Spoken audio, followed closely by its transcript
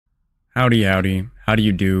Howdy, howdy. How do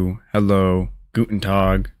you do? Hello, guten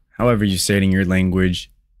tag, however you say it in your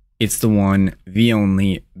language. It's the one, the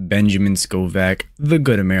only, Benjamin Scovach, the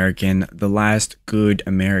good American, the last good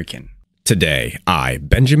American. Today, I,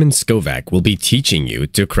 Benjamin Scovach, will be teaching you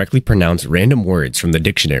to correctly pronounce random words from the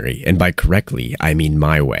dictionary, and by correctly, I mean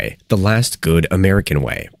my way, the last good American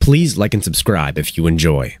way. Please like and subscribe if you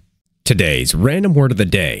enjoy. Today's random word of the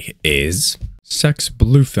day is Sex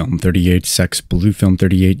Blue Film 38, Sex Blue Film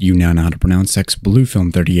 38. You now know how to pronounce Sex Blue Film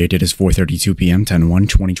 38. It is 4:32 p.m.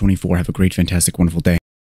 10/1/2024. Have a great, fantastic, wonderful day.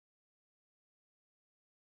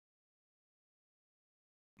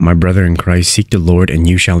 My brother in Christ, seek the Lord, and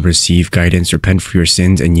you shall receive guidance. Repent for your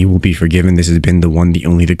sins, and you will be forgiven. This has been the one, the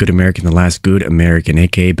only, the good American, the last good American,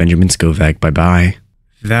 aka Benjamin Scovach. Bye-bye.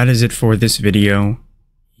 That is it for this video.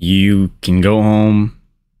 You can go home.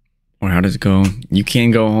 Or how does it go? You can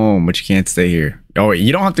go home, but you can't stay here. Oh, wait,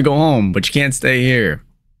 you don't have to go home, but you can't stay here.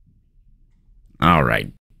 All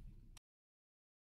right.